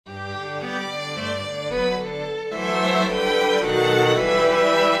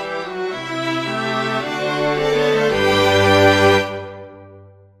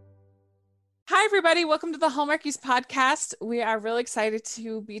everybody. Welcome to the Hallmarkies podcast. We are really excited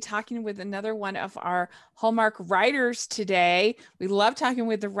to be talking with another one of our Hallmark writers today. We love talking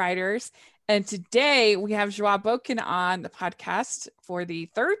with the writers. And today we have Joie Botkin on the podcast for the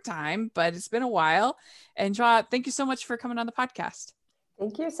third time, but it's been a while. And Joie, thank you so much for coming on the podcast.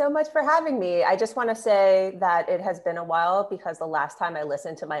 Thank you so much for having me. I just want to say that it has been a while because the last time I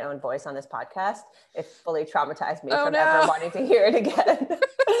listened to my own voice on this podcast, it fully traumatized me from ever wanting to hear it again.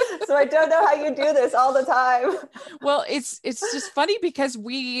 So I don't know how you do this all the time. Well, it's just funny because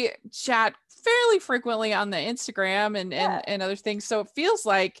we chat fairly frequently on the Instagram and other things. So it feels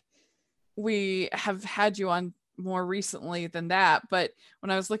like we have had you on more recently than that. But when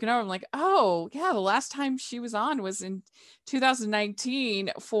I was looking over, I'm like, oh yeah, the last time she was on was in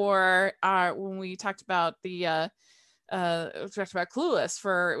 2019 for when we talked about Clueless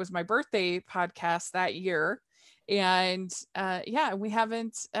for, it was my birthday podcast that year. And we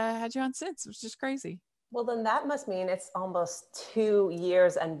haven't had you on since. It was just crazy. Well, then that must mean it's almost 2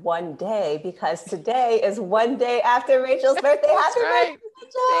 years and 1 day, because today is 1 day after Rachel's birthday. Happy birthday, Rachel!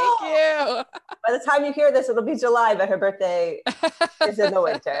 Thank you. By the time you hear this, it'll be July, but her birthday is in the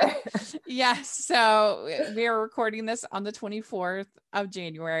winter. Yes. So we are recording this on the 24th of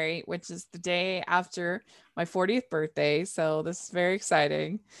January, which is the day after my 40th birthday. So this is very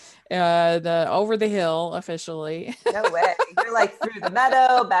exciting. Over the hill officially. No way. You're like through the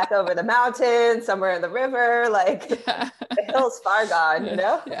meadow, back over the mountain, somewhere in the river. Like the hill's far gone, you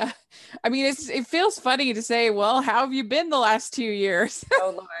know? Yeah. I mean, it feels funny to say, well, how have you been the last 2 years?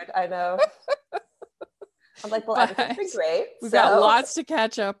 Oh Lord, I know. I'm like, well, everything's been great. We've got lots to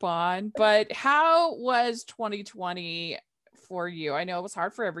catch up on, but how was 2020 for you? I know it was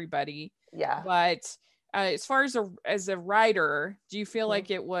hard for everybody. Yeah. But as far as a writer, do you feel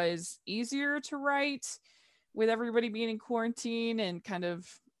like it was easier to write with everybody being in quarantine and kind of,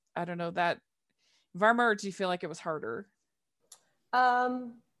 I don't know, that environment, or do you feel like it was harder?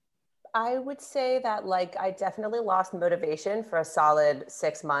 I would say that I definitely lost motivation for a solid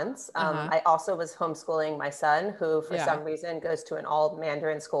 6 months. I also was homeschooling my son, who for some reason goes to an all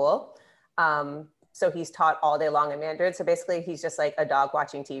Mandarin school. So he's taught all day long in Mandarin. So basically he's just like a dog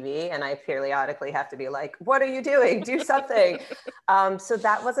watching TV. And I periodically have to be like, what are you doing? Do something. So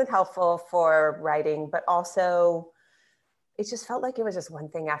that wasn't helpful for writing, but also it just felt like it was just one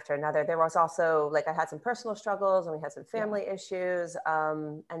thing after another. There was also I had some personal struggles and we had some family issues.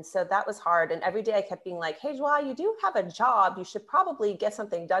 And so that was hard. And every day I kept being like, hey, Joie, you do have a job. You should probably get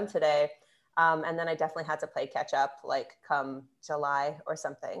something done today. And then I definitely had to play catch up, come July or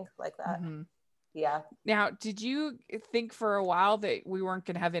something like that. Mm-hmm. Yeah. Now, did you think for a while that we weren't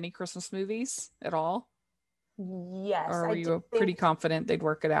going to have any Christmas movies at all? Yes. Or were you pretty confident they'd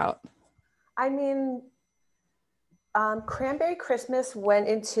work it out? I mean, Cranberry Christmas went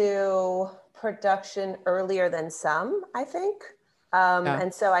into production earlier than some, I think.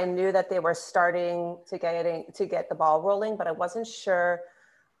 And so I knew that they were starting to get the ball rolling, but I wasn't sure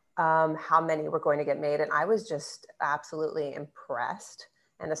how many were going to get made. And I was just absolutely impressed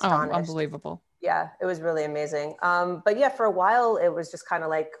and astonished. Unbelievable. Yeah, it was really amazing. But yeah, for a while, it was just kind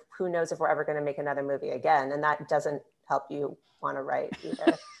of like, who knows if we're ever going to make another movie again? And that doesn't help you want to write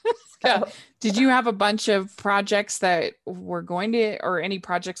either. Yeah. Did you have a bunch of projects that were going to, or any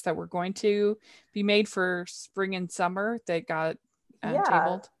projects that were going to be made for spring and summer that got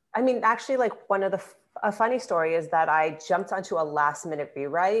tabled? I mean, actually, a funny story is that I jumped onto a last minute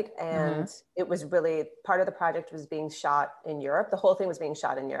rewrite, and it was really part of the project was being shot in Europe. The whole thing was being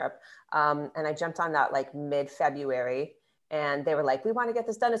shot in Europe. And I jumped on that mid-February, and they were like, we want to get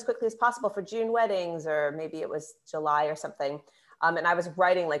this done as quickly as possible for June weddings, or maybe it was July or something. And I was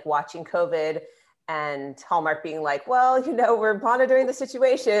writing, watching COVID and Hallmark being like, well, we're monitoring the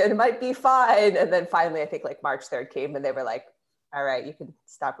situation. It might be fine. And then finally, I think March 3rd came and they were like, all right, you can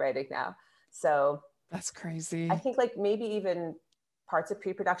stop writing now. So that's crazy. I think maybe even parts of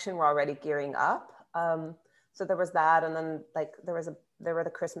pre-production were already gearing up. So there was that. And then there were the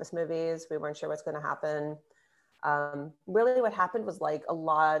Christmas movies. We weren't sure what's going to happen. Really what happened was a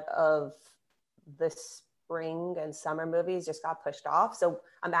lot of this spring and summer movies just got pushed off. So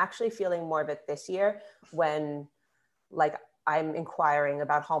I'm actually feeling more of it this year when I'm inquiring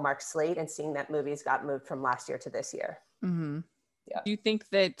about Hallmark's slate and seeing that movies got moved from last year to this year. Mm-hmm. Yeah. Do you think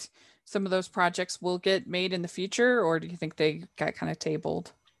that some of those projects will get made in the future, or do you think they got kind of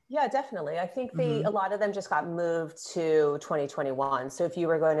tabled? Yeah, definitely. I think a lot of them just got moved to 2021. So if you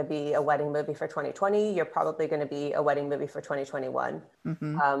were going to be a wedding movie for 2020, you're probably going to be a wedding movie for 2021.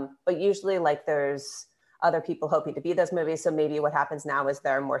 Mm-hmm. But usually there's other people hoping to be those movies. So maybe what happens now is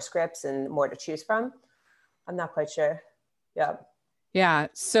there are more scripts and more to choose from. I'm not quite sure. Yeah. Yeah.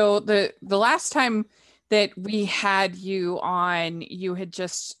 So the last time that we had you on, you had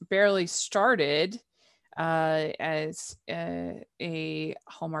just barely started as a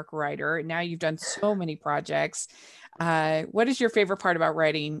Hallmark writer. Now you've done so many projects. What is your favorite part about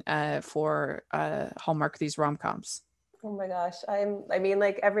writing for Hallmark, these rom-coms? Oh my gosh. I mean,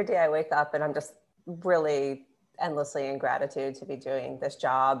 like every day I wake up and I'm just really endlessly in gratitude to be doing this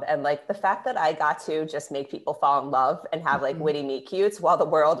job. And like the fact that I got to just make people fall in love and have like witty meet cutes while the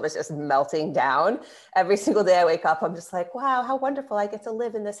world was just melting down. Every single day I wake up, I'm just like, wow, how wonderful. I get to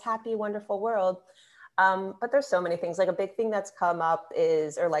live in this happy, wonderful world. But there's so many things. Like a big thing that's come up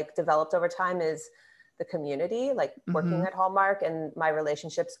is, or like developed over time, is the community, like working at Hallmark and my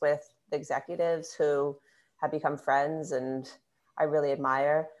relationships with the executives who have become friends and I really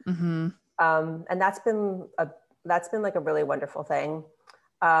admire. And that's been like a really wonderful thing.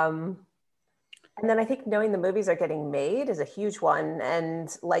 And then I think knowing the movies are getting made is a huge one. And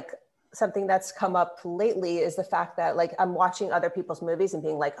like something that's come up lately is the fact that like I'm watching other people's movies and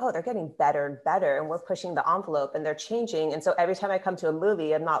being like, oh, they're getting better and better, and we're pushing the envelope and they're changing. And so every time I come to a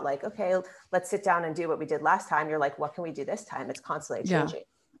movie, I'm not like, okay, let's sit down and do what we did last time. You're like, what can we do this time? It's constantly changing.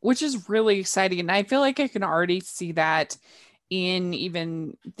 Which is really exciting. And I feel like I can already see that in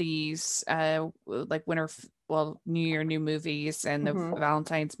even these like New Year, new movies and the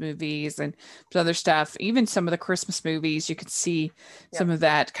Valentine's movies and other stuff, even some of the Christmas movies, you could see some of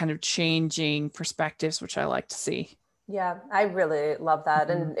that kind of changing perspectives, which I like to see. Yeah, I really love that.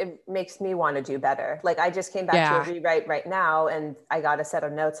 And it makes me want to do better. Like I just came back to a rewrite right now and I got a set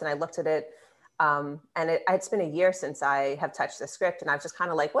of notes and I looked at it. And it's been a year since I have touched the script, and I was just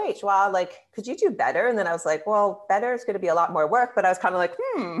kind of like, wait, Joie, like, could you do better? And then I was like, well, better is going to be a lot more work. But I was kind of like,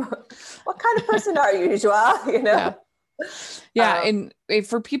 what kind of person are you, Joie? You know? Yeah. And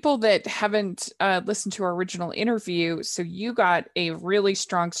for people that haven't listened to our original interview, so you got a really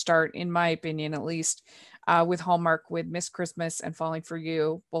strong start, in my opinion, at least, with Hallmark, with Miss Christmas and Falling for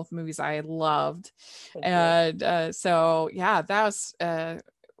You, both movies I loved. And so, yeah, that was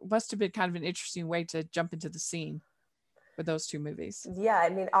must have been kind of an interesting way to jump into the scene with those two movies. Yeah, I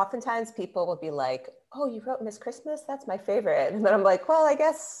mean, oftentimes people will be like, oh, you wrote Miss Christmas? That's my favorite. And then I'm like, well, I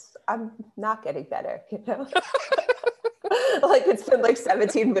guess I'm not getting better, you know? Like it's been like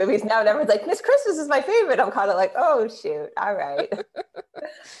 17 movies now and everyone's like, Miss Christmas is my favorite. I'm kind of like, oh shoot, all right.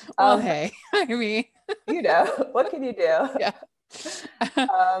 Well, hey, I mean, you know, what can you do? Yeah.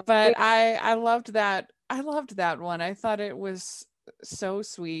 But I loved that. I loved that one. I thought it was so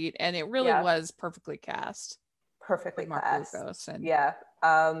sweet, and it really was perfectly cast. Perfectly Mark cast. Lucas and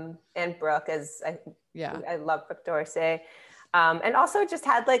and Brooke, I love Brooke Dorsey, and also just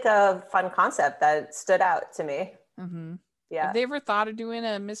had like a fun concept that stood out to me. Have they ever thought of doing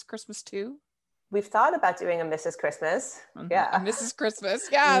a Miss Christmas too? We've thought about doing a Mrs. Christmas. A Mrs. Christmas.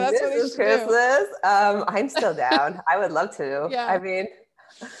 Yeah, that's what Mrs. Christmas. I'm still down. I would love to. I mean,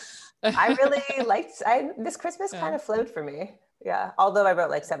 I really liked Miss Christmas kind of flowed for me. Yeah. Although I wrote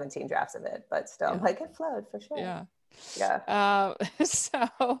like 17 drafts of it, but still like it flowed for sure.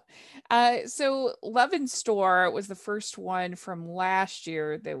 So Love in Store was the first one from last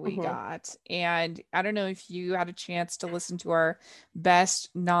year that we got. And I don't know if you had a chance to listen to our best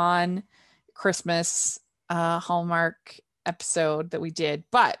non-Christmas Hallmark episode that we did,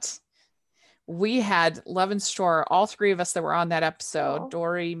 but we had Love in Store. All three of us that were on that episode,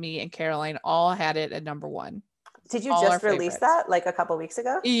 Dory, me, and Caroline, all had it at number one. Did you just release that like a couple weeks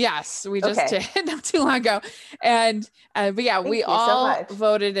ago? Yes, we just did not too long ago. And but yeah, we all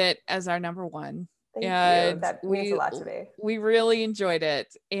voted it as our number one. Thank you. That means a lot to me. We really enjoyed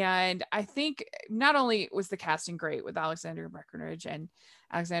it. And I think not only was the casting great with Alexandra Breckenridge and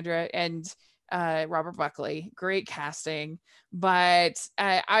Alexandra and Robert Buckley, great casting, but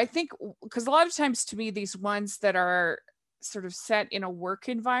I think because a lot of times to me, these ones that are sort of set in a work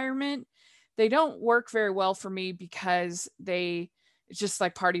environment, they don't work very well for me because it's just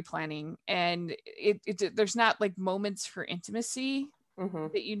like party planning, and there's not like moments for intimacy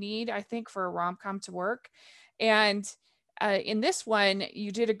that you need, I think, for a rom-com to work. And in this one,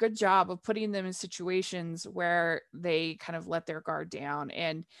 you did a good job of putting them in situations where they kind of let their guard down.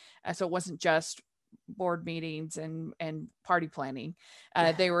 And so it wasn't just board meetings and party planning.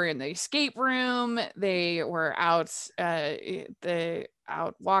 They were in the escape room. They were out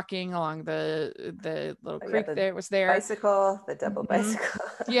walking along the little creek that was there. Bicycle, the double bicycle.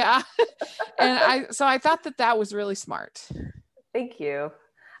 Yeah. And I thought that was really smart. Thank you.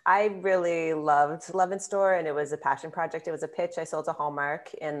 I really loved Love in Store, and it was a passion project. It was a pitch I sold to Hallmark,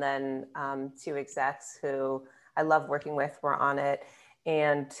 and then two execs who I love working with were on it.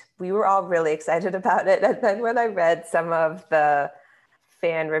 And we were all really excited about it. And then when I read some of the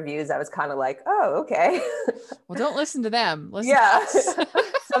fan reviews, I was kind of like, oh, okay. Well, don't listen to them. Listen to us.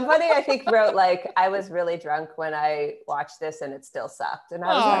 Somebody I think wrote like, I was really drunk when I watched this and it still sucked. And I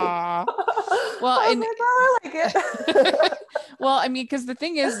was like, well, I like it. Well, I mean, because the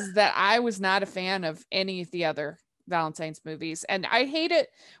thing is that I was not a fan of any of the other Valentine's movies. And I hate it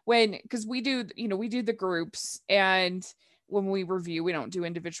because we do the groups, and when we review, we don't do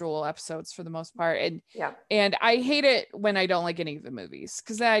individual episodes for the most part. And I hate it when I don't like any of the movies,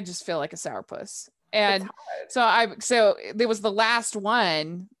 because then I just feel like a sourpuss. And so there was the last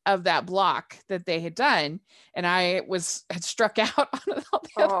one of that block that they had done, and I had struck out on all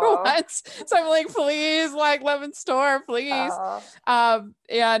the other ones. So I'm like, please, like Lemon Storm, please. And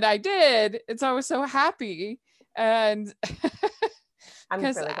I did. And so I was so happy. And I'm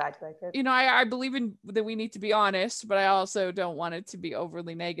really glad you liked it. I believe in that we need to be honest, but I also don't want it to be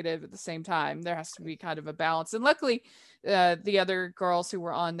overly negative at the same time. There has to be kind of a balance. And luckily, the other girls who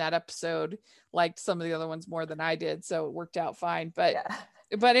were on that episode liked some of the other ones more than I did, so it worked out fine. But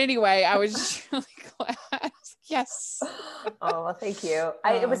anyway, I was just really glad. Yes. Oh, well, thank you.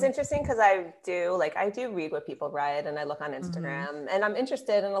 It was interesting because I do read what people write, and I look on Instagram, and I'm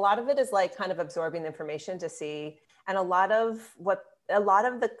interested, and a lot of it is like kind of absorbing the information to see. And a lot of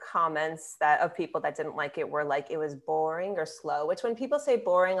the comments of people that didn't like it were like, it was boring or slow, which when people say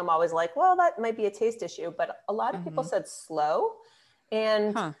boring, I'm always like, well, that might be a taste issue. But a lot of people said slow.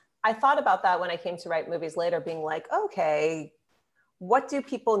 And I thought about that when I came to write movies later, being like, okay, what do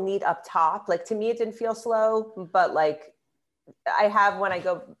people need up top? Like, to me, it didn't feel slow, but like when I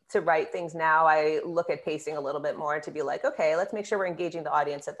go to write things now, I look at pacing a little bit more to be like, okay, let's make sure we're engaging the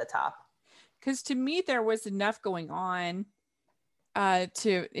audience at the top. Because to me, there was enough going on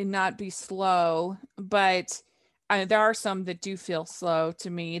to not be slow, but there are some that do feel slow to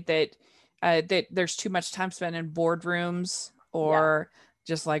me, that there's too much time spent in boardrooms, or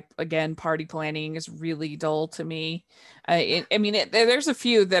just like, again, party planning is really dull to me. There's a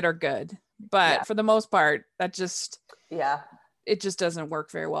few that are good, but for the most part, it just doesn't work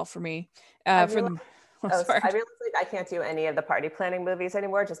very well for me. I realize I can't do any of the party planning movies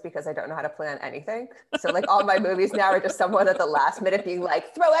anymore, just because I don't know how to plan anything. So like all my movies now are just someone at the last minute being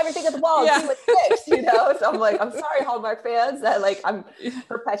like, throw everything at the wall, see what sticks, So I'm like, I'm sorry, Hallmark fans, that like I'm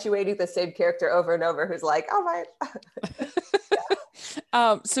perpetuating the same character over and over, who's like, oh my.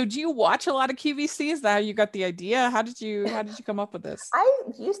 So do you watch a lot of QVC? Is that how you got the idea? How did you come up with this? I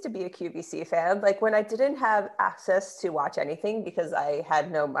used to be a QVC fan. Like when I didn't have access to watch anything because I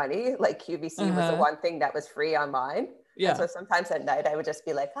had no money, like QVC was the one thing that was free online. Yeah. And so sometimes at night I would just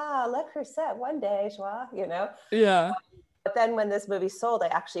be like, let her set one day, Joie, Yeah. But then when this movie sold, I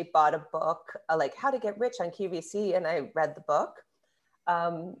actually bought a book, like How to Get Rich on QVC. And I read the book,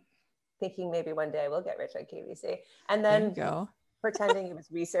 thinking maybe one day I will get rich on QVC. And then pretending it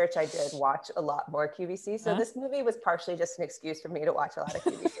was research, I did watch a lot more QVC. So this movie was partially just an excuse for me to watch a lot of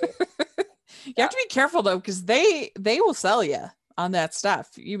QVC. You have to be careful though, because they will sell you on that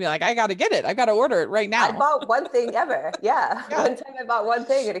stuff. You'd be like, I got to get it. I got to order it right now. I bought one thing ever. Yeah. One time I bought one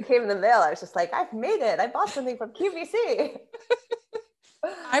thing and it came in the mail. I was just like, I've made it. I bought something from QVC.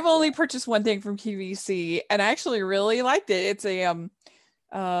 I've only purchased one thing from QVC and I actually really liked it. It's a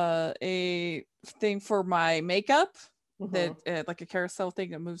thing for my makeup. That like a carousel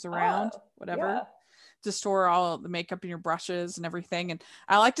thing that moves around, whatever, to store all the makeup and your brushes and everything. And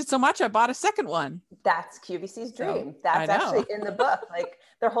I liked it so much, I bought a second one. That's QVC's dream. That's actually in the book. Like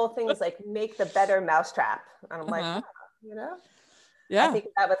their whole thing is like, make the better mousetrap. And I'm like, Yeah. I think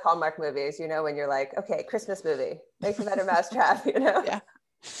of that with Hallmark movies, when you're like, okay, Christmas movie, make the better mousetrap, Yeah.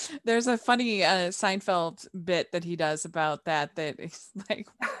 There's a funny Seinfeld bit that he does about that it's like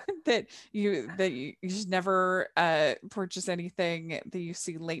that you should never purchase anything that you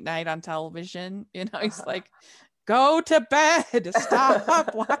see late night on television. He's like, go to bed,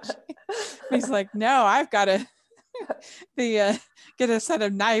 stop watching. He's like, no, I've got to get a set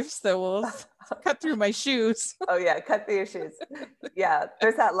of knives that will cut through my shoes. Oh yeah, cut through your shoes. Yeah,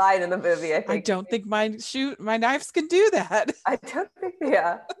 there's that line in the movie. I don't think my knives can do that. I don't think.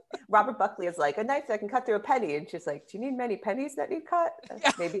 Robert Buckley is like, a knife that can cut through a penny, and she's like, do you need many pennies that need cut?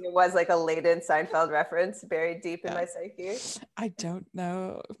 Yeah. Maybe it was like a latent Seinfeld reference buried deep in my psyche. I don't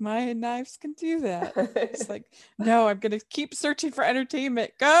know if my knives can do that. It's like, no, I'm gonna keep searching for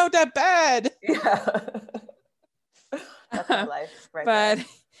entertainment. Go to bed. Yeah. That's my life, right?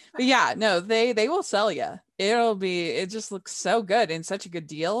 But yeah, no, they will sell you. It just looks so good and such a good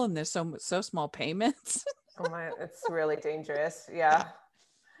deal, and there's so small payments. It's really dangerous. Yeah.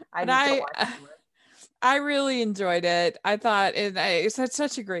 I really enjoyed it. I thought it had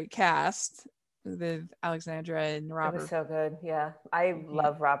such a great cast. with Alexandra and It was Robert. so good. Yeah. I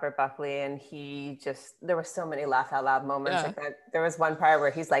love Robert Buckley, and there were so many laugh out loud moments like that. There was one part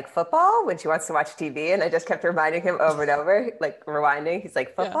where he's like, football, when she wants to watch TV. And I just kept reminding him over and over, like rewinding. He's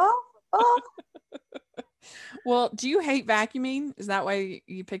like, football? Football? Well, do you hate vacuuming? Is that why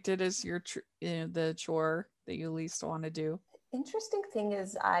you picked it as your, the chore that you least want to do? Interesting thing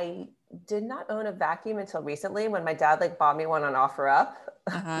is, I did not own a vacuum until recently when my dad like bought me one on OfferUp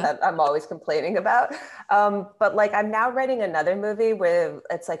that I'm always complaining about. But like I'm now writing another movie where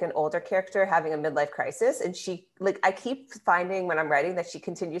it's like an older character having a midlife crisis, and she like I keep finding when I'm writing that she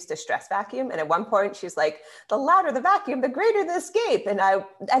continues to stress vacuum, and at one point she's like, "The louder the vacuum, the greater the escape." And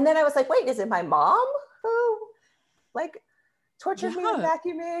then I was like, "Wait, is it my mom who like tortured me with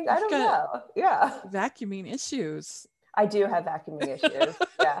vacuuming?" I don't know. Yeah, vacuuming issues. I do have vacuuming issues.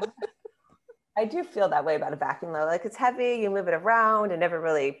 Yeah. I do feel that way about a vacuum though. Like it's heavy, you move it around, it never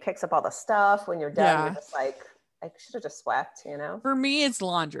really picks up all the stuff. When you're done, you're just like, I should have just swept, you know? For me, it's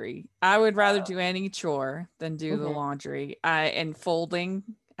laundry. I would rather do any chore than do the laundry. And folding.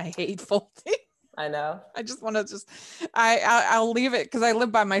 I hate folding. I know. I just want to I'll leave it because I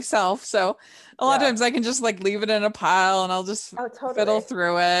live by myself. So a lot of times I can just like leave it in a pile and I'll just fiddle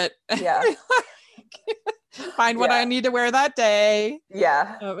through it. Yeah. Find what I need to wear that day.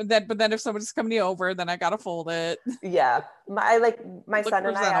 Yeah. But then if somebody's coming over, then I gotta fold it. Yeah. My son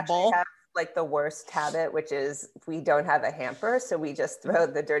and I actually have like the worst habit, which is we don't have a hamper. So we just throw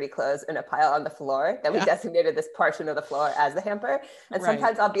the dirty clothes in a pile on the floor that we designated this portion of the floor as the hamper. And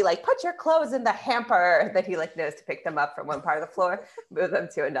sometimes I'll be like, put your clothes in the hamper. That he like knows to pick them up from one part of the floor, move them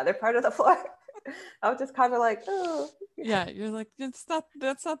to another part of the floor. I was just kind of like, oh. Yeah. You're like, that's not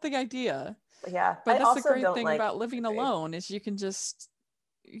the idea. Yeah. But that's the great thing about living alone is you can do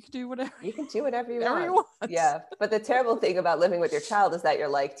whatever you want. Yeah. But the terrible thing about living with your child is that you're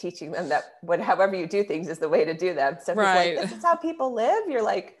like teaching them that however you do things is the way to do them. So like, this is how people live. You're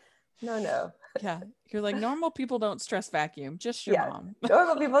like, no. Yeah. You're like, normal people don't stress vacuum, just your mom.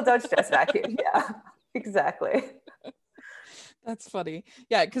 Normal people don't stress vacuum. Yeah, exactly. That's funny.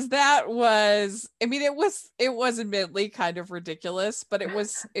 Yeah, because that was, I mean, it was admittedly kind of ridiculous, but it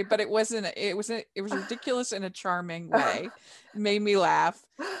was ridiculous in a charming way. It made me laugh.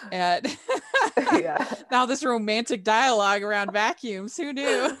 And now this romantic dialogue around vacuums, who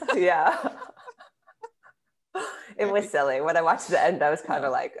knew? Yeah. It was silly. When I watched the end, I was kind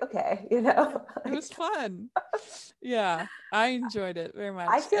of like, okay, you know. It was fun. Yeah, I enjoyed it very much.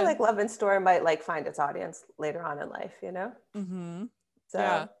 I feel like Love in Store might like find its audience later on in life, you know? Mm-hmm. So.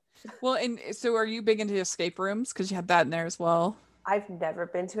 Yeah. Well, and so are you big into escape rooms? Because you had that in there as well. I've never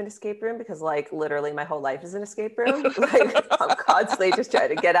been to an escape room because like literally my whole life is an escape room. Like I'm constantly just trying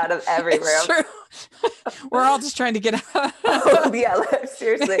to get out of every room. True. We're all just trying to get out. Yeah, like,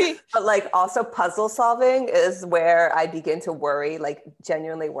 seriously. But like also puzzle solving is where I begin to worry, like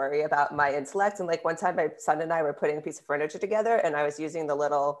genuinely worry about my intellect. And like one time my son and I were putting a piece of furniture together and I was using the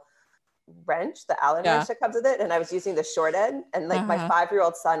little wrench, the Allen wrench that comes with it. And I was using the short end. And like my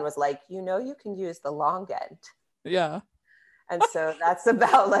 5-year-old son was like, you can use the long end. Yeah. And so that's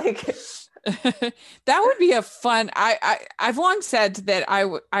about like that would be a fun. I've long said that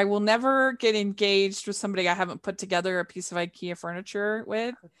I will never get engaged with somebody I haven't put together a piece of IKEA furniture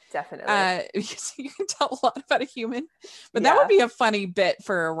with. Definitely. Because you can tell a lot about a human. But that would be a funny bit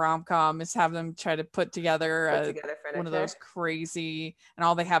for a rom-com, is have them try to put together one of those crazy, and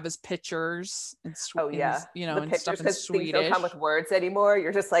all they have is pictures and and stuff in Swedish. Things don't come with words anymore.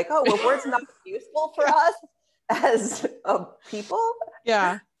 You're just like, oh, well, words not useful for us as people.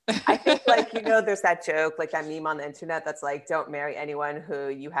 Yeah. I think like, there's that joke, like that meme on the internet that's like, don't marry anyone who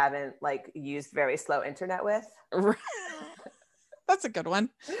you haven't like used very slow internet with. That's a good one.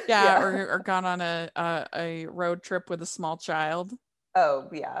 Yeah. Or gone on a road trip with a small child. Oh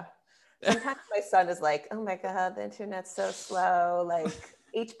yeah. Sometimes my son is like, oh my God, the internet's so slow. Like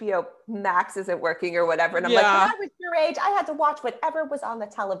HBO Max isn't working or whatever. And I'm like, when I was your age, I had to watch whatever was on the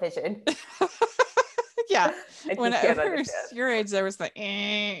television. Yeah. When I was your age, there was the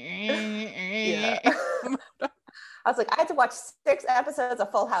yeah. I was like, I had to watch 6 episodes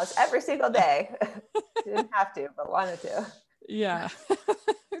of Full House every single day. Didn't have to, but wanted to. Yeah.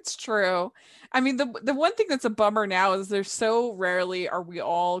 It's true. I mean, the one thing that's a bummer now is there's so rarely are we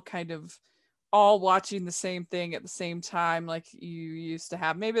all kind of all watching the same thing at the same time like you used to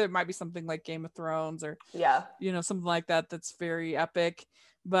have. Maybe there might be something like Game of Thrones or something like that that's very epic.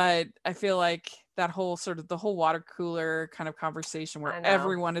 But I feel like that whole sort of the whole water cooler kind of conversation where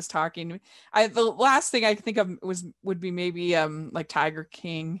everyone is talking. The last thing I could think of would be maybe like Tiger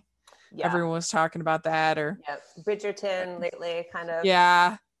King. Yeah. Everyone was talking about that, or Bridgerton lately, kind of.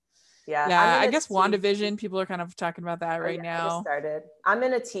 Yeah. Yeah. Yeah, I guess WandaVision, people are kind of talking about that right now. I just started. I'm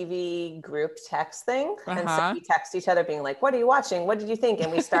in a TV group text thing. And so Uh-huh. we text each other being like, what are you watching? What did you think?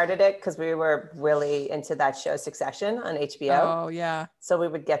 And we started it because we were really into that show Succession on HBO. Oh, yeah. So we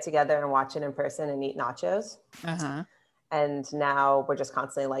would get together and watch it in person and eat nachos. Uh-huh. And now we're just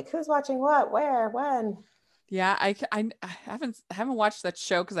constantly like, who's watching what, where, when? Yeah, I haven't watched that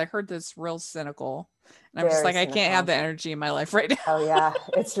show because I heard this real cynical. And I'm just Very like, I cynical. can't have the energy in my life right now. Oh yeah.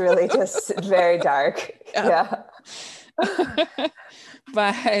 It's really just very dark. Yeah.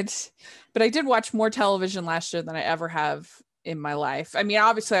 But I did watch more television last year than I ever have in my life. I mean,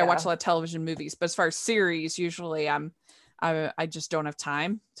 obviously I watch a lot of television movies, but as far as series, usually I just don't have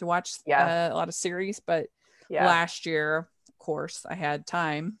time to watch a lot of series. But last year, of course, I had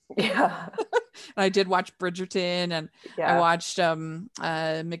time. Yeah. And I did watch Bridgerton, and I watched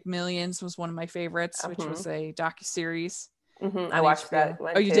McMillions was one of my favorites, which was a docuseries. I watched that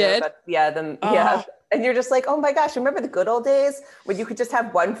one. Oh, you did? But yeah. And you're just like, oh my gosh, remember the good old days when you could just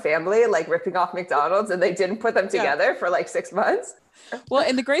have one family like ripping off McDonald's and they didn't put them together for like 6 months? Well,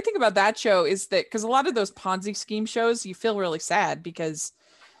 and the great thing about that show is that because a lot of those Ponzi scheme shows, you feel really sad because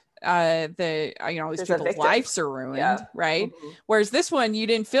these people's lives are ruined, right? Whereas this one, you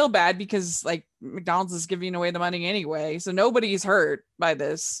didn't feel bad because like McDonald's is giving away the money anyway, so nobody's hurt by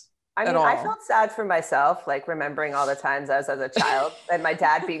this. I mean, I felt sad for myself, like remembering all the times I was as a child and my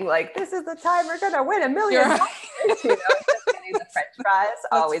dad being like, this is the time we're going to win $1 million. Right. Just getting the French fries,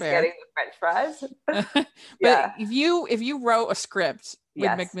 always getting the French fries. But if you wrote a script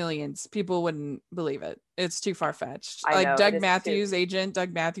with McMillions, people wouldn't believe it. It's too far-fetched. Like Doug Matthews, agent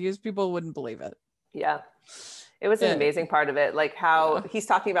Doug Matthews, people wouldn't believe it. Yeah. It was an amazing part of it, like how he's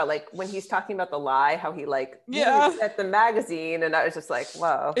talking about, like when he's talking about the lie, how he like at the magazine, and I was just like,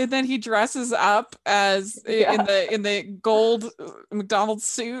 whoa. And then he dresses up as in the gold McDonald's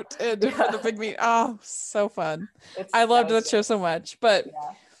suit and for the big meet. Oh, so fun! I loved that show so much. But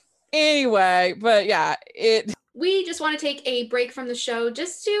anyway, we just want to take a break from the show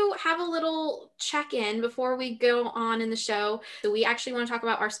just to have a little check-in before we go on in the show. So we actually want to talk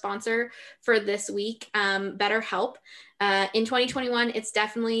about our sponsor for this week, BetterHelp. In 2021, it's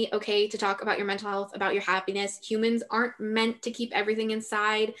definitely okay to talk about your mental health, about your happiness. Humans aren't meant to keep everything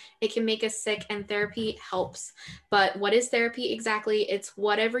inside. It can make us sick, and therapy helps. But what is therapy exactly? It's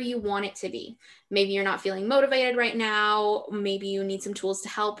whatever you want it to be. Maybe you're not feeling motivated right now. Maybe you need some tools to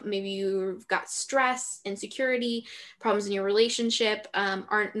help. Maybe you've got stress, insecurity, problems in your relationship,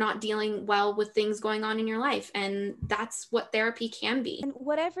 are not dealing well with things going on in your life. And that's what therapy can be. And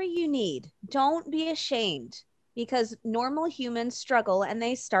whatever you need, don't be ashamed, because normal humans struggle and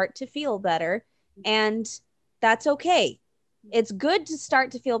they start to feel better, and that's okay. It's good to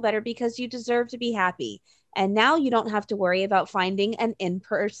start to feel better because you deserve to be happy. And now you don't have to worry about finding an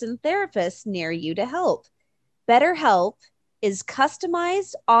in-person therapist near you to help. BetterHelp is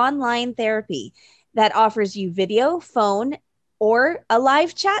customized online therapy that offers you video, phone, or a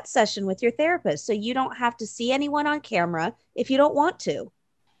live chat session with your therapist. So you don't have to see anyone on camera if you don't want to.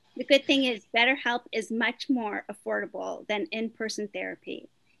 The good thing is BetterHelp is much more affordable than in-person therapy,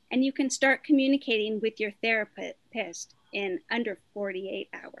 and you can start communicating with your therapist in under 48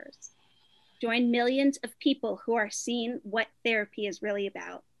 hours. Join millions of people who are seeing what therapy is really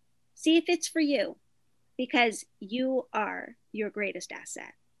about. See if it's for you, because you are your greatest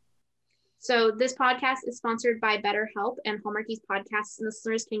asset. So this podcast is sponsored by BetterHelp, and Hallmarkies podcasts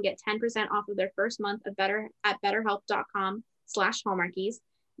listeners can get 10% off of their first month of Better at betterhelp.com/Hallmarkies.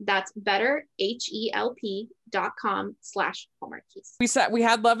 That's betterhelp.com/Hallmarkies. We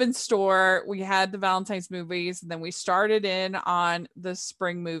had Love in Store, we had the Valentine's movies, and then we started in on the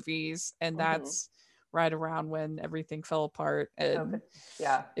spring movies, and that's right around when everything fell apart, and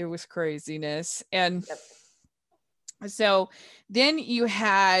it was craziness. And so then you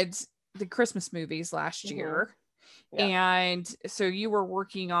had the Christmas movies last year, and so you were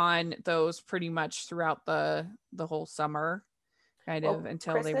working on those pretty much throughout the whole summer. Until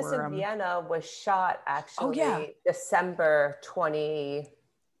Christmas they were in Vienna was shot actually December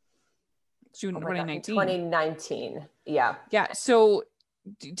 2019. Yeah. So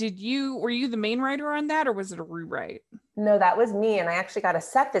were you the main writer on that, or was it a rewrite? No, that was me. And I actually got a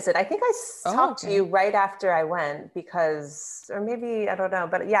set visit. I think I talked to you right after I went or maybe, I don't know,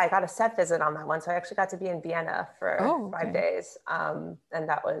 but I got a set visit on that one. So I actually got to be in Vienna for 5 days. And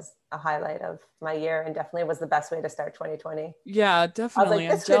that was a highlight of my year, and definitely was the best way to start 2020. Yeah, definitely. I was like,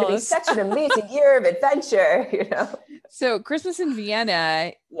 this is going to be such an amazing year of adventure, So Christmas in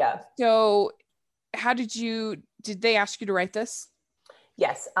Vienna. Yeah. So how did they ask you to write this?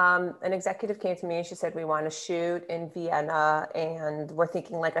 Yes. An executive came to me and she said, we want to shoot in Vienna and we're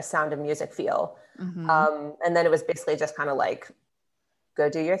thinking like a Sound of Music feel. And then it was basically just kind of like, go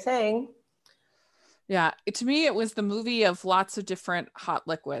do your thing. Yeah. To me, it was the movie of lots of different hot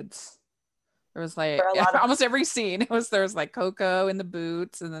liquids. There was like almost every scene. There was like cocoa in the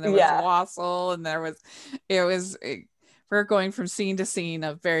boots, and then there was wassail, and we're going from scene to scene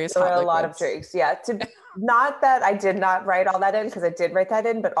of various hot liquids. There were a lot of drinks. Yeah. Not that I did not write all that in, because I did write that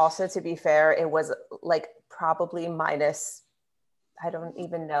in, but also to be fair, it was like probably minus, I don't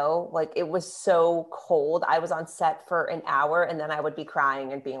even know. Like it was so cold. I was on set for an hour and then I would be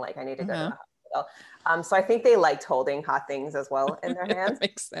crying and being like, I need to go to the hospital. So I think they liked holding hot things as well in their hands. That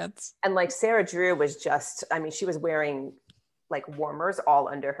makes sense. And like Sarah Drew was just, I mean, she was wearing like warmers all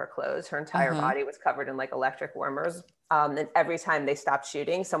under her clothes. Her entire body was covered in like electric warmers. And every time they stopped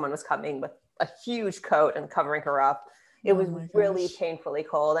shooting, someone was coming with a huge coat and covering her up. It was really painfully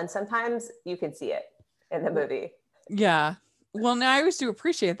cold. And sometimes you can see it in the movie. Yeah. Well, now I always do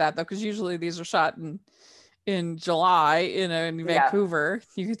appreciate that though, because usually these are shot in July, in Vancouver,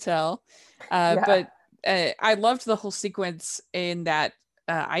 you could tell. But I loved the whole sequence in that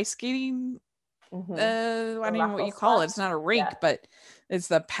ice skating. I don't know what you call it. It's not a rink, but it's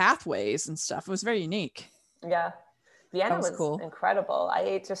the pathways and stuff. It was very unique. Yeah. Vienna was cool. Incredible. I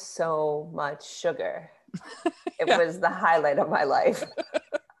ate just so much sugar. It was the highlight of my life.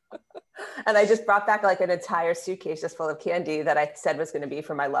 And I just brought back like an entire suitcase just full of candy that I said was going to be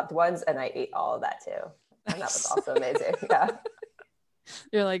for my loved ones. And I ate all of that too. And that was also amazing. Yeah.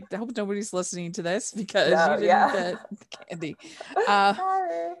 You're like, I hope nobody's listening to this because you didn't get candy.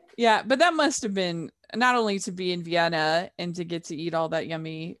 Yeah. But that must have been not only to be in Vienna and to get to eat all that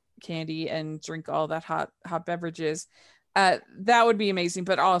yummy candy and drink all that hot beverages. That would be amazing.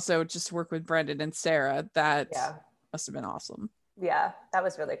 But also just work with Brendan and Sarah. That must have been awesome. Yeah, that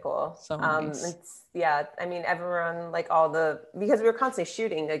was really cool. So nice. I mean, everyone, like because we were constantly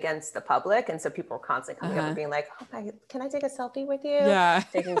shooting against the public. And so people were constantly coming up and being like, oh, can I take a selfie with you? Yeah.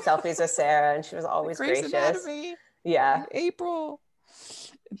 Taking selfies with Sarah. And she was always gracious. Anatomy. Yeah. April.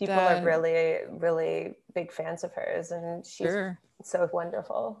 People are really, really big fans of hers. And she's so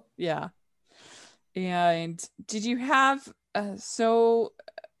wonderful. Yeah. And did you have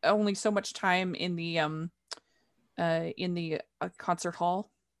only so much time in the concert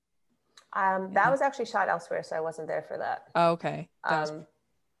hall? That was actually shot elsewhere, so I wasn't there for that. Oh, okay.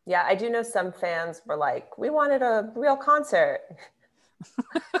 Yeah, I do know some fans were like, we wanted a real concert.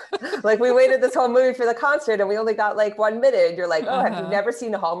 Like we waited this whole movie for the concert and we only got like 1 minute. You're like, oh, have you never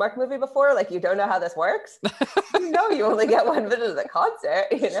seen a Hallmark movie before? Like you don't know how this works? You only get 1 minute of the concert,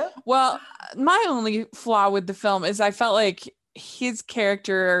 Well, my only flaw with the film is I felt like his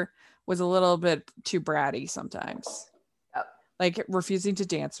character was a little bit too bratty sometimes. Like refusing to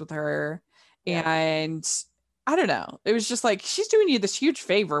dance with her. And I don't know. It was just like, she's doing you this huge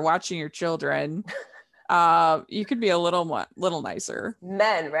favor watching your children. You could be a little nicer.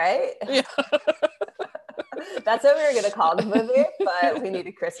 Men, right? Yeah. That's what we were going to call the movie, but we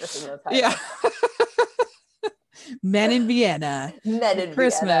needed Christmas in the title. Yeah. Men in Vienna. Men in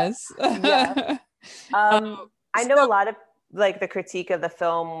Christmas. Vienna. Yeah. I know a lot of like the critique of the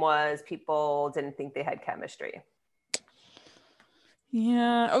film was people didn't think they had chemistry.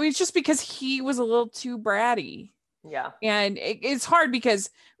 Yeah. Oh, it's just because he was a little too bratty. Yeah. And it's hard because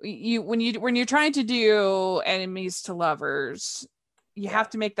when you're trying to do enemies to lovers, you have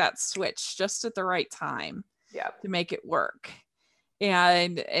to make that switch just at the right time to make it work.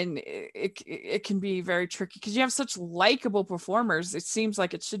 And it can be very tricky because you have such likable performers. It seems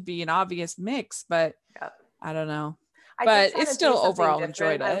like it should be an obvious mix, but I don't know. But it's still overall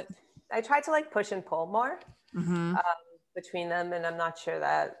enjoyed it. I tried to like push and pull more between them, and I'm not sure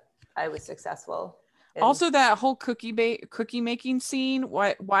that I was successful. Also, that whole cookie making scene.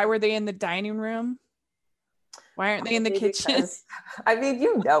 Why were they in the dining room? Why aren't they in the kitchen? I mean,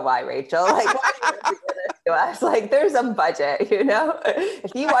 you know why, Rachel. Like, why are you doing this to us? Like, there's a budget,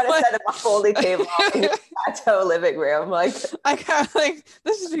 If you want to set up a folding table in your chateau living room, like, I kind of like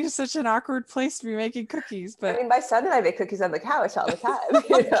this would be such an awkward place to be making cookies. But I mean, my son and I make cookies on the couch all the time,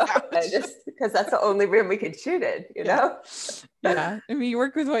 just because that's the only room we can shoot in, Yeah, I mean, you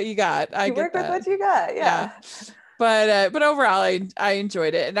work with what you got. You work with what you got, yeah. But overall, I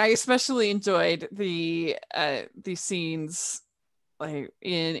enjoyed it, and I especially enjoyed the scenes like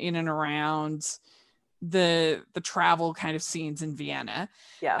in and around the travel kind of scenes in Vienna.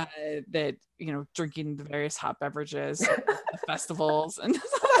 Yeah, that drinking the various hot beverages, the festivals, and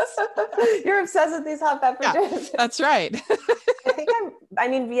you're obsessed with these hot beverages. Yeah, that's right. I think I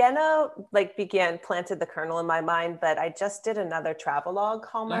mean, Vienna like planted the kernel in my mind, but I just did another travelogue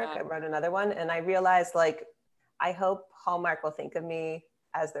Hallmark. I wrote another one, and I realized like, I hope Hallmark will think of me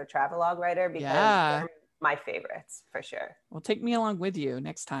as their travelogue writer, because they're my favorites for sure. Well, take me along with you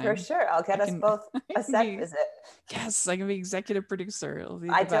next time. For sure. I'll get us both a set visit. Yes, I can be executive producer. It'll be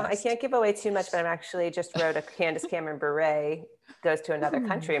I can't give away too much, but I'm actually just wrote a Candace Cameron Bure goes to another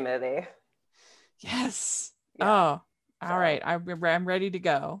country movie. Yes. Yeah. Oh, all right. I'm ready to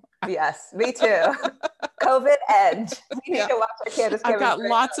go. Yes, me too. COVID end. We need to watch our Candace Cameron. I've got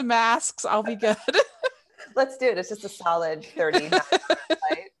lots of masks. I'll be good. Let's do it. It's just a solid 30.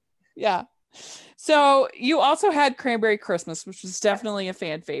 Yeah. So you also had Cranberry Christmas, which was definitely a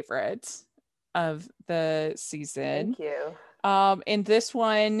fan favorite of the season. Thank you. And this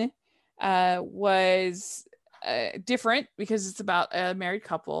one was different because it's about a married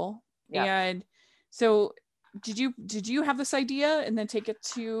couple. Yep. And so did you have this idea and then take it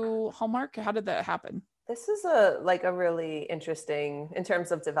to Hallmark? How did that happen? This is a really interesting, in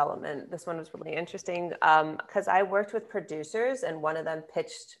terms of development, this one was really interesting because I worked with producers and one of them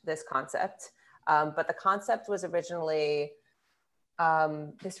pitched this concept. But the concept was originally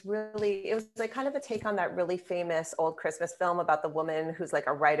it was like kind of a take on that really famous old Christmas film about the woman who's like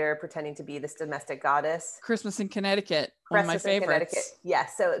a writer pretending to be this domestic goddess. Christmas in Connecticut, one of my favorites. Yeah,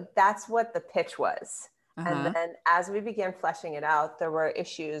 so that's what the pitch was. And then as we began fleshing it out, there were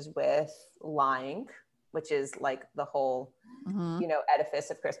issues with lying, which is like the whole, edifice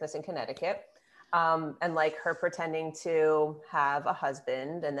of Christmas in Connecticut. And like her pretending to have a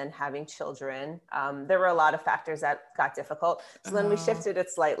husband and then having children. There were a lot of factors that got difficult. So then we shifted it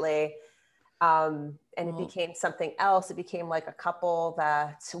slightly and it became something else. It became like a couple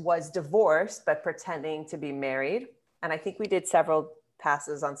that was divorced, but pretending to be married. And I think we did several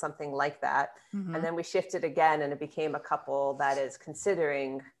passes on something like that. And then we shifted again and it became a couple that is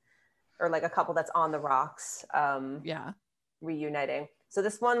considering, or like a couple that's on the rocks, reuniting. So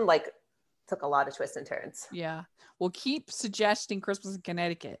this one took a lot of twists and turns. Yeah. Well, keep suggesting Christmas in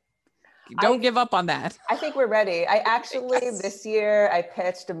Connecticut. Don't give up on that. I think we're ready. I actually, this year, I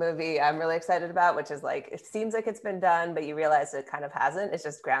pitched a movie I'm really excited about, which is it seems like it's been done, but you realize it kind of hasn't. It's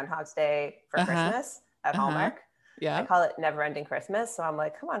just Groundhog's Day for Christmas at Hallmark. Yeah. I call it Never Ending Christmas. So I'm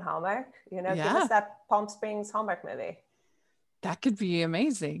like, come on, Hallmark, give us that Palm Springs Hallmark movie. That could be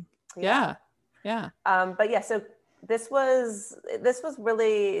amazing. Yeah. But yeah, so this was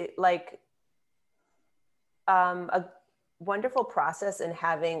really a wonderful process in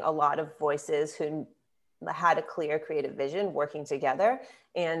having a lot of voices who had a clear creative vision working together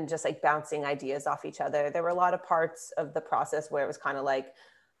and just bouncing ideas off each other. There were a lot of parts of the process where it was kind of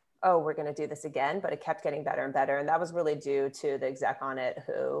oh, we're going to do this again, but it kept getting better and better. And that was really due to the exec on it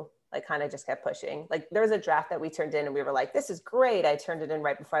who kind of just kept pushing. There was a draft that we turned in and we were like, this is great. I turned it in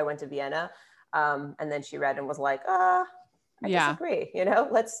right before I went to Vienna. And then she read and was like, I disagree,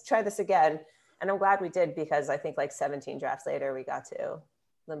 let's try this again. And I'm glad we did, because I think 17 drafts later, we got to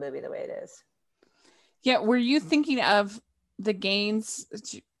the movie the way it is. Yeah. Were you thinking of the Gaines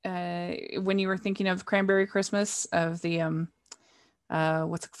when you were thinking of Cranberry Christmas, of the,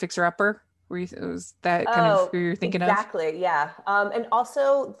 what's Fixer Upper? Was that kind of who you're thinking exactly, of? Exactly. Yeah. And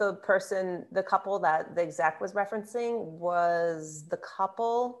also the couple that the exec was referencing was the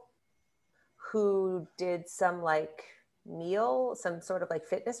couple who did some some sort of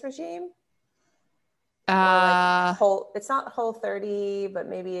fitness regime. It's not Whole30, but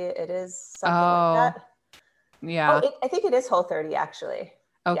maybe it is something like that. Yeah. I think it is Whole30 actually.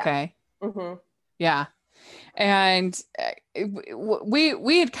 Okay. Yeah. And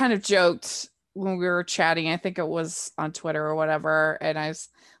we had kind of joked when we were chatting, I think it was on Twitter or whatever, and I was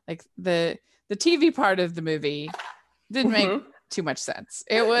like, the TV part of the movie didn't make too much sense.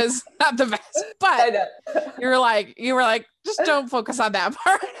 It was not the best, but you were like, just don't focus on that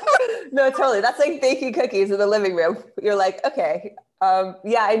part. No, totally. That's like baking cookies in the living room. You're like, okay.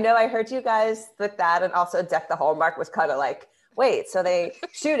 Yeah, I know I heard you guys with that. And also Deck the Hallmark was kind of wait, so they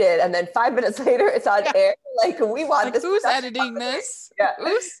shoot it and then 5 minutes later it's on air. We want this. Who's editing this? Yeah.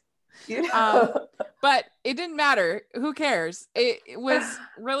 Who's? But it didn't matter. Who cares? It was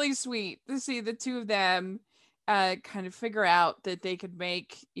really sweet to see the two of them kind of figure out that they could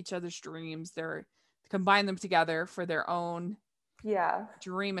make each other's dreams, combine them together for their own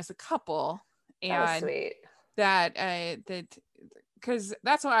dream as a couple. And that was sweet. That because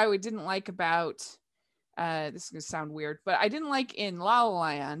that's what I didn't like about this is gonna sound weird, but I didn't like in La La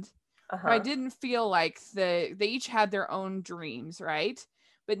Land. I didn't feel like they each had their own dreams, right?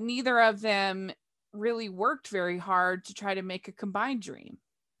 But neither of them really worked very hard to try to make a combined dream.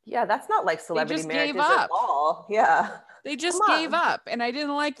 Yeah, that's not like celebrity marriages up. at all. Yeah. They just gave up, and I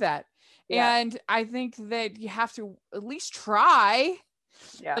didn't like that. Yeah. And I think that you have to at least try.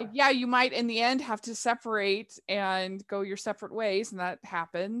 Yeah. Like, yeah, you might in the end have to separate and go your separate ways, and that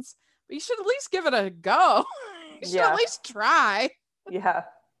happens. But you should at least give it a go. You should at least try. Yeah.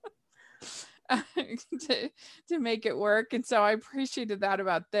 to make it work. And so I appreciated that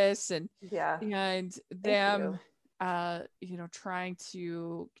about this, and them trying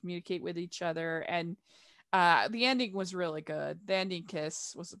to communicate with each other. And the ending was really good. The ending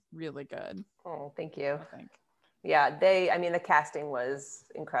kiss was really good. Oh, thank you. I think. Yeah, the casting was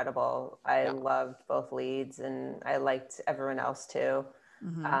incredible. I loved both leads, and I liked everyone else too.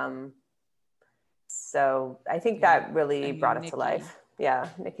 Mm-hmm. So I think that really brought it to life. Yeah,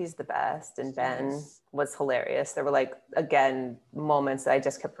 Nikki's the best, and Ben was hilarious. There were like, again, moments that I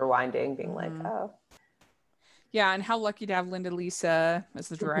just kept rewinding, being like, oh. Yeah, and how lucky to have Linda Lisa as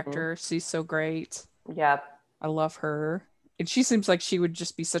the director. She's so great. Yeah. I love her. And she seems like she would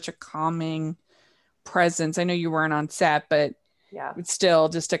just be such a calming presence. I know you weren't on set, but it's still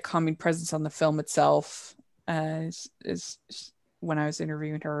just a calming presence on the film itself. Is when I was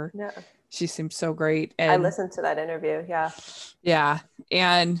interviewing her. Yeah. She seems so great. And I listened to that interview. Yeah. Yeah.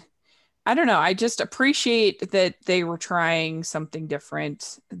 And I don't know. I just appreciate that they were trying something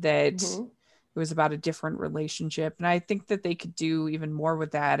different, that it was about a different relationship. And I think that they could do even more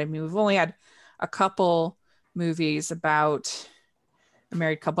with that. I mean, we've only had a couple movies about a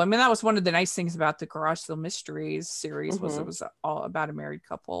married couple. I mean, that was one of the nice things about the Garage Sale Mysteries series, was it was all about a married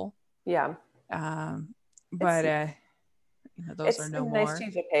couple. Yeah. But those are no more. It's a nice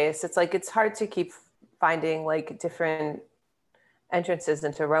change of pace. It's like, it's hard to keep finding like different entrances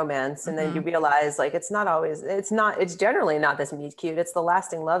into romance, and then you realize like it's generally not this meet cute. It's the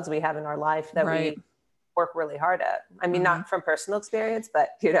lasting loves we have in our life that we work really hard at. I mean, not from personal experience,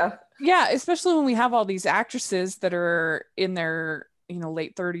 but yeah, especially when we have all these actresses that are in their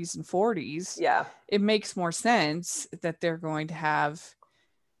late 30s and 40s. Yeah, it makes more sense that they're going to have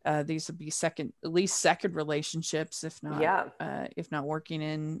these would be second relationships, if not working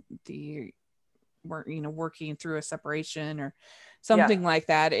in the working through a separation or something like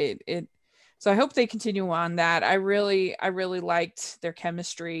that. So I hope they continue on that. I really liked their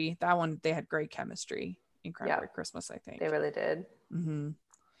chemistry. That one, they had great chemistry in Cranberry Christmas, I think. They really did.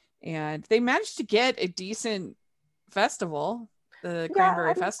 And they managed to get a decent festival, the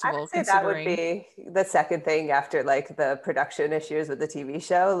Cranberry Festival. I would say that would be the second thing after like the production issues with the TV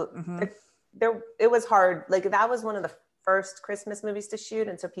show. It was hard. Like, that was one of the first Christmas movies to shoot,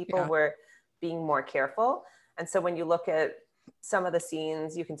 and so people were being more careful. And so when you look at some of the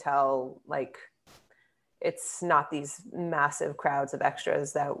scenes, you can tell like it's not these massive crowds of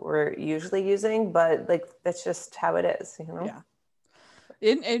extras that we're usually using, but like that's just how it is, Yeah.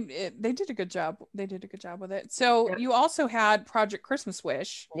 They did a good job. They did a good job with it. So you also had Project Christmas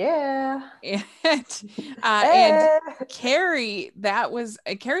Wish. Yeah. And Carrie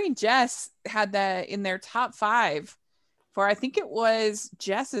and Jess had that in their top 5 for, I think it was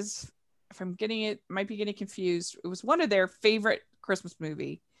Jess's, if I'm might be getting confused. It was one of their favorite Christmas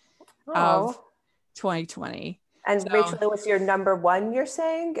movie of 2020. And Rachel, it was your number 1, you're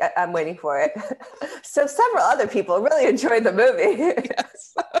saying? I'm waiting for it. So several other people really enjoyed the movie.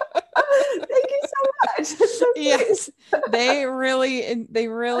 Yes. Thank you so much. Yes, they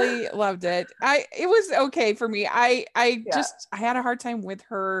really loved it. It was okay for me. I had a hard time with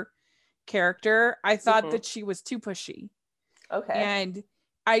her character. I thought that she was too pushy. Okay. And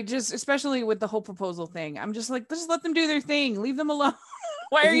I just, especially with the whole proposal thing, I'm just like, just let them do their thing. Leave them alone.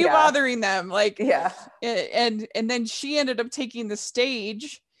 Why are you bothering them? Like, and then she ended up taking the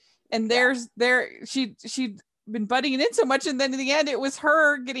stage, and she'd been butting it in so much, and then in the end, it was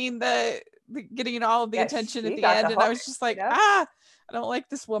her getting all of the attention at the end, and I was just like, I don't like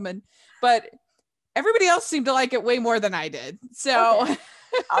this woman, but everybody else seemed to like it way more than I did. So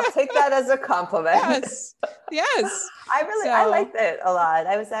I'll take that as a compliment. Yes. I liked it a lot.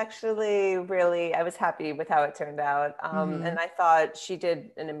 I was actually I was happy with how it turned out. And I thought she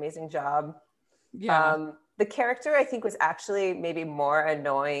did an amazing job. Yeah. The character, I think, was actually maybe more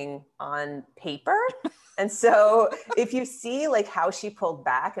annoying on paper. And so if you see like how she pulled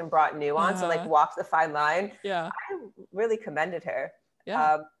back and brought nuance and like walked the fine line, I really commended her.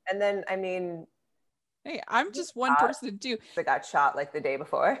 Yeah. And then, I mean, hey, I'm just one person too. That got shot like the day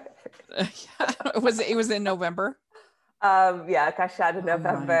before. It was in November. It got shot in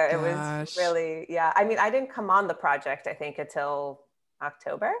November. It was really, I mean, I didn't come on the project, I think, until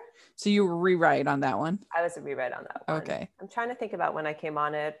October. So you were rewrite on that one? I was a rewrite on that one. Okay. I'm trying to think about when I came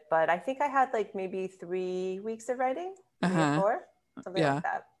on it, but I think I had like maybe 3 weeks of writing, 3 or 4, something like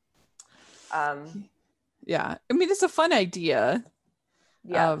that. Yeah, I mean, it's a fun idea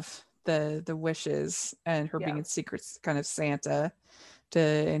Yeah. of the wishes and her being Yeah. in secret kind of Santa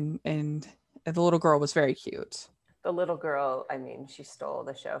and the little girl was very cute. The little girl, I mean, she stole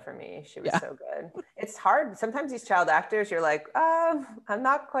the show for me. She was Yeah. so good. It's hard. Sometimes these child actors, you're like, I'm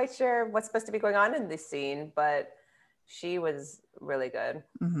not quite sure what's supposed to be going on in this scene, but she was really good.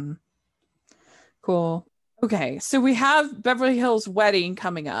 Mm-hmm. Cool. Okay, so we have Beverly Hills Wedding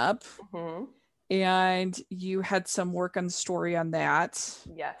coming up, Mm-hmm. and you had some work on the story on that.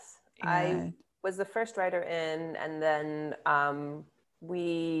 Yes, And I was the first writer in, and then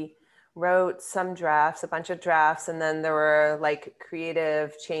we wrote some drafts, a bunch of drafts, and then there were like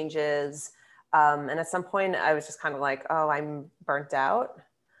creative changes. And at some point, I was just kind of like, oh, I'm burnt out.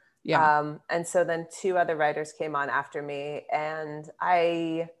 yeah. And so then 2 other writers came on after me, and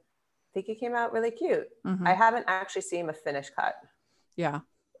I think it came out really cute. Mm-hmm. I haven't actually seen a finished cut. Yeah.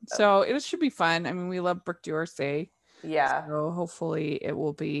 So it should be fun. I mean, we love Brooke D'Orsay. Yeah. So hopefully it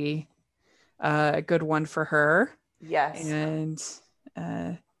will be a good one for her. Yes. And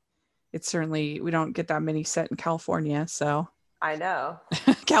it's certainly, we don't get that many set in California. So I know.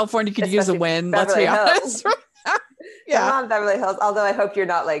 California could use a win. Let's be honest. Yeah. I'm on Beverly Hills, although I hope you're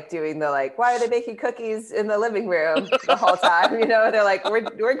not like doing the like, why are they making cookies in the living room the whole time? You know, they're like,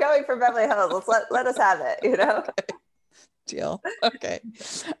 we're going for Beverly Hills. Let us have it, you know? Okay. Deal. Okay.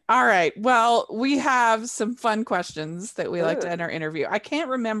 All right. Well, we have some fun questions that we like to end our interview. I can't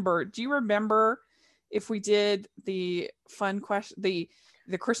remember. Do you remember if we did the fun question, the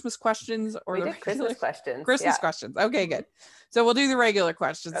Christmas questions, or we the did Christmas questions? Christmas questions. Okay, good. So we'll do the regular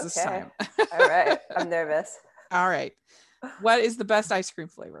questions this time. All right. I'm nervous. All right. What is the best ice cream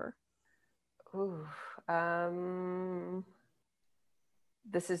flavor? Ooh,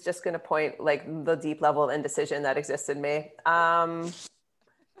 this is just going to point like the deep level of indecision that exists in me. The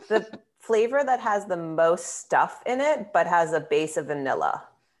flavor that has the most stuff in it, but has a base of vanilla.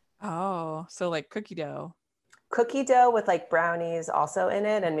 Oh, so like cookie dough. Cookie dough with like brownies also in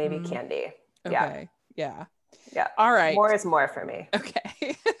it, and maybe candy. Okay. Yeah. Yeah. All right. More is more for me.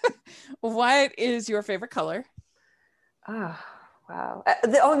 Okay. What is your favorite color? Oh, wow.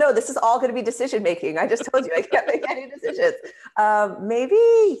 Oh no, this is all going to be decision making. I just told you I can't make any decisions.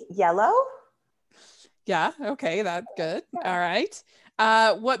 Maybe yellow. Yeah. Okay. That's good. Yeah. All right.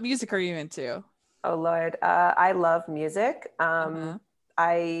 What music are you into? Oh Lord. I love music.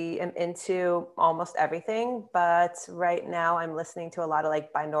 I am into almost everything, but right now I'm listening to a lot of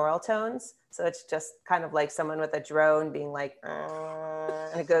like binaural tones. So it's just kind of like someone with a drone being like,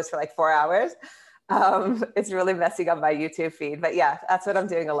 and it goes for like 4 hours. It's really messing up my YouTube feed, but yeah, that's what I'm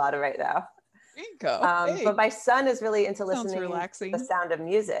doing a lot of right now. There you go. Hey. But my son is really into listening to the sound of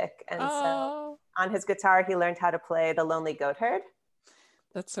music. And so on his guitar, he learned how to play The Lonely Goat Herd.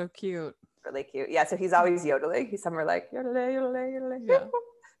 That's so cute. Really cute. Yeah. So he's always yodeling. He's somewhere like, yodeling, yodeling, yodeling. Yeah.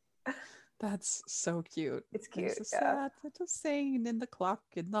 That's so cute. It's cute. There's a sad little saying in the clock,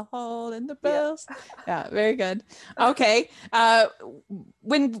 in the hall, in the bells. Yeah, very good. Okay.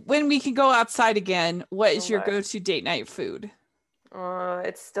 When we can go outside again, what is your go-to date night food?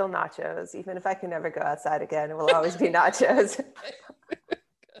 It's still nachos. Even if I can never go outside again, it will always be nachos.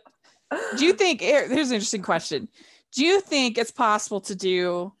 Do you think, here's an interesting question. Do you think it's possible to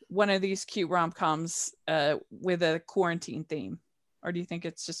do one of these cute rom-coms with a quarantine theme? Or do you think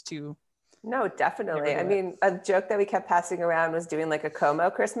it's just too... No, definitely. I mean, a joke that we kept passing around was doing like a Como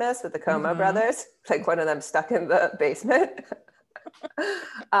Christmas with the Como brothers, like one of them stuck in the basement.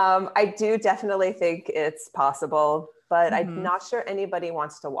 I do definitely think it's possible, but I'm not sure anybody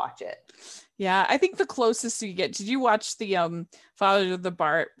wants to watch it. Yeah, I think the closest you get. Did you watch the Father of the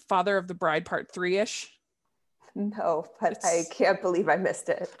Bride Part 3-ish? No, but I can't believe I missed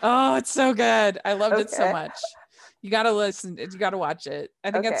it. Oh, it's so good. I loved it so much. You got to listen. You got to watch it.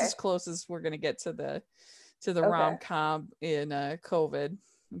 I think that's as close as we're going to get to the rom-com in COVID.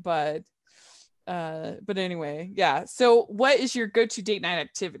 But anyway, yeah. So what is your go-to date night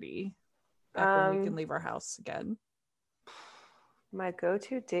activity when we can leave our house again? My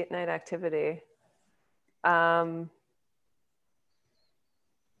go-to date night activity. Like,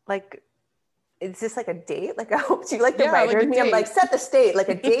 is this like a date? Like, I hope you like the writer in me. I'm like, set the state, like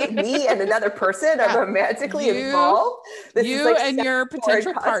a date, me and another person are romantically involved. This you is like and your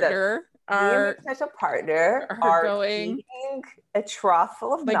potential partner are going eating a trough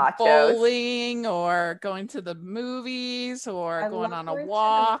full of like nachos. Bowling or going to the movies or going on a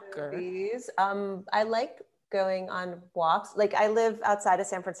walk. I like going on walks. Like I live outside of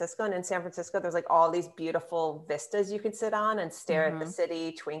San Francisco, and in San Francisco there's like all these beautiful vistas you can sit on and stare at the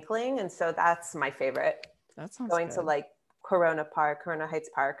city twinkling, and so that's my favorite. That sounds going good. to like Corona Heights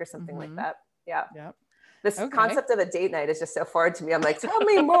Park or something like that. Yeah. Yep. This concept of a date night is just so foreign to me. I'm like, tell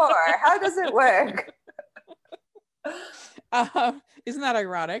me more. How does it work? Isn't that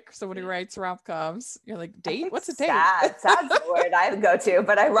ironic? Somebody writes rom-coms. You're like, date? What's a date? Sad's the word I would go to,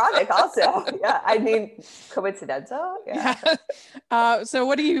 but ironic also. Yeah. I mean, coincidental. Yeah. So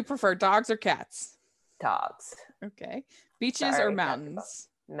what do you prefer, dogs or cats? Dogs. Okay. Beaches or mountains?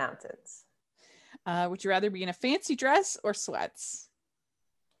 Mountains. Would you rather be in a fancy dress or sweats?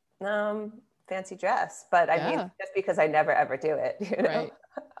 Fancy dress, but I mean, just because I never ever do it, you know? Right.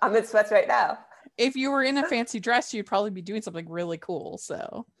 I'm in sweats right now. If you were in a fancy dress, you'd probably be doing something really cool.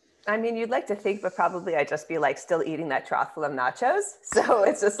 So, I mean, you'd like to think, but probably I'd just be like still eating that trough full of nachos. So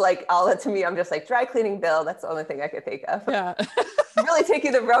it's just like all to me, I'm just like dry cleaning bill. That's the only thing I could think of. Yeah. Really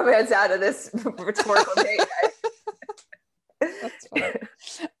taking the romance out of this rhetorical date. That's fun.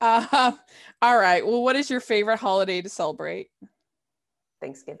 All right. Well, what is your favorite holiday to celebrate?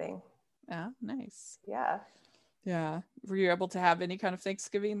 Thanksgiving. Oh, nice. Yeah. Yeah. Were you able to have any kind of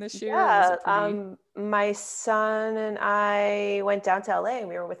Thanksgiving this year? Yeah. My son and I went down to LA and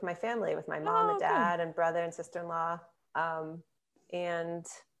we were with my family, with my mom and dad and brother and sister-in-law. And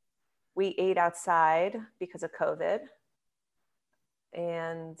we ate outside because of COVID.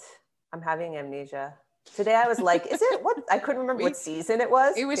 And I'm having amnesia. Today I was like, is it what? I couldn't remember what season it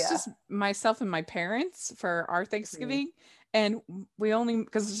was. It was just myself and my parents for our Thanksgiving. Mm-hmm. And we only,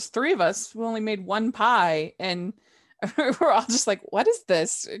 because there's 3 of us, we only made 1 pie. And we're all just like, what is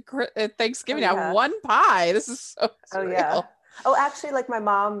this? Thanksgiving, I have 1 pie. This is so surreal. Oh, yeah. Oh, actually, like my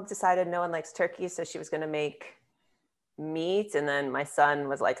mom decided no one likes turkey. So she was going to make meat. And then my son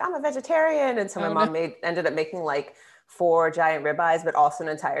was like, I'm a vegetarian. And so my mom ended up making like 4 giant ribeyes, but also an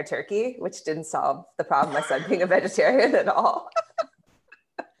entire turkey, which didn't solve the problem my son being a vegetarian at all.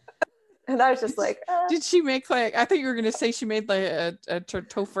 And I was just like, Did she make like, I thought you were going to say she made like a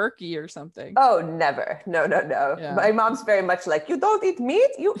tofurkey or something. Oh, never. No. Yeah. My mom's very much like, you don't eat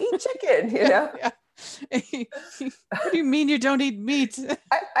meat, you eat chicken, you know? Yeah. What do you mean you don't eat meat?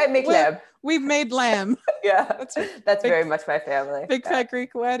 I make lamb. We've made lamb. Yeah. That's very much my family. Big fat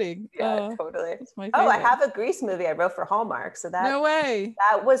Greek wedding. Yeah, totally. That's my favorite. I have a Grease movie I wrote for Hallmark. So no way.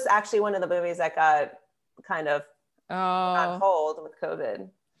 That was actually one of the movies that got kind of on hold with COVID.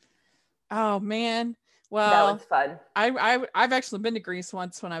 Oh man. Well, that was fun. I've actually been to Greece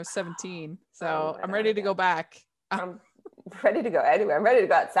once when I was 17. So I'm ready to go back. I'm ready to go anywhere. I'm ready to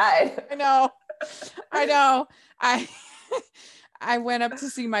go outside. I know. I went up to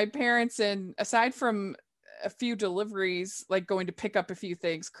see my parents, and aside from a few deliveries, like going to pick up a few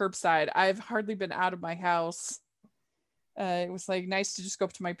things curbside, I've hardly been out of my house. It was like nice to just go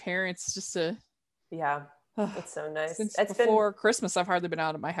up to my parents just to. Yeah, it's so nice. Since before Christmas, I've hardly been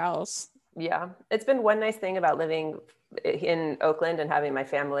out of my house. Yeah, it's been one nice thing about living in Oakland and having my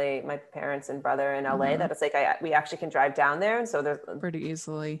family, my parents and brother in LA, that it's like we actually can drive down there, and so there's pretty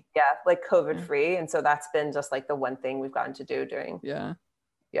easily. Yeah, like COVID free, and so that's been just like the one thing we've gotten to do during. Yeah.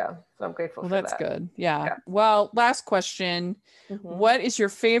 So I'm grateful. Well, for that's that. good. Yeah. Well, last question: What is your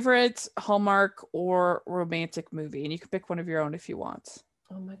favorite Hallmark or romantic movie? And you can pick one of your own if you want.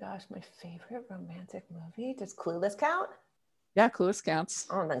 Oh my gosh, my favorite romantic movie. Does Clueless count? Yeah, Clueless counts.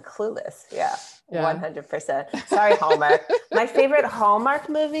 Oh, then Clueless. Yeah. 100%. Sorry, Hallmark. My favorite Hallmark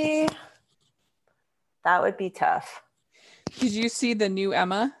movie, that would be tough. Did you see the new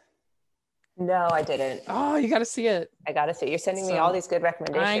Emma? No, I didn't. Oh, you got to see it. I got to see it. You're sending me all these good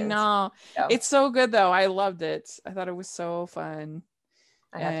recommendations. I know. So. It's so good, though. I loved it. I thought it was so fun.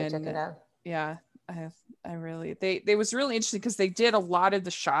 I have to check it out. Yeah. I really, they was really interesting because they did a lot of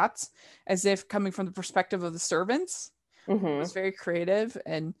the shots as if coming from the perspective of the servants. It was very creative,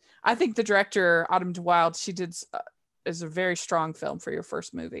 and I think the director Autumn Wilde, she did is a very strong film for your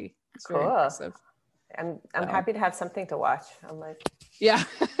first movie. It's very impressive. I'm happy to have something to watch. I'm like, yeah.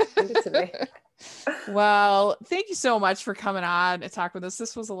 Send it to me. Well, thank you so much for coming on and talking with us.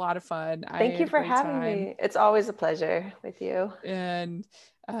 This was a lot of fun. Thank you for having me. It's always a pleasure with you. And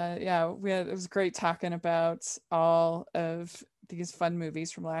it was great talking about all of these fun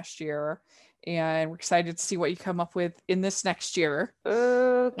movies from last year. And we're excited to see what you come up with in this next year.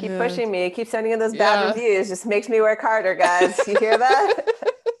 Ooh, keep pushing me. Keep sending in those bad reviews. Just makes me work harder, guys. You hear that?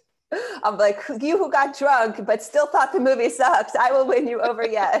 I'm like, you who got drunk but still thought the movie sucks, I will win you over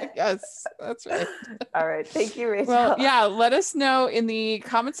yet. Yes, that's right. All right. Thank you, Rachel. Well, yeah, let us know in the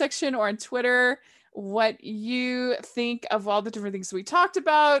comment section or on Twitter what you think of all the different things we talked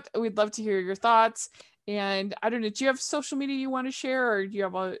about. We'd love to hear your thoughts. And I don't know, do you have social media you want to share, or do you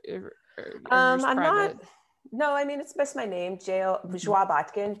have I'm not. No, I mean, it's just my name, Joie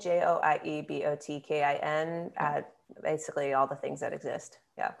Botkin, JoieBotkin basically all the things that exist.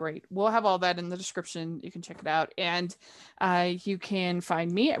 Yeah. Great. We'll have all that in the description. You can check it out. And you can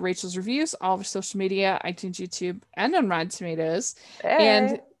find me at Rachel's Reviews, all over social media, iTunes, YouTube, and on Rotten Tomatoes.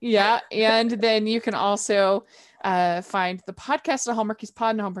 Hey. And then you can also find the podcast at Hallmarkies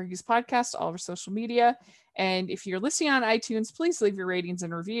Pod and Hallmarkies Podcast, all over social media. And if you're listening on iTunes, please leave your ratings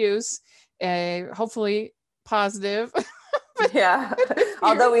and reviews, hopefully positive. Yeah.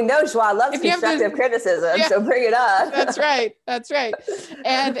 Although we know Joie loves constructive criticism, so bring it on. That's right.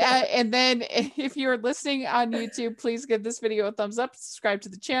 And then if you're listening on YouTube, please give this video a thumbs up, subscribe to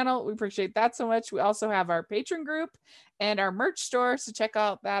the channel. We appreciate that so much. We also have our Patreon group and our merch store, so check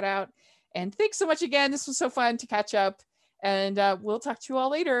that out. And thanks so much again. This was so fun to catch up, and we'll talk to you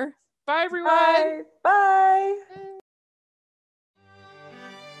all later. Bye, everyone. Bye.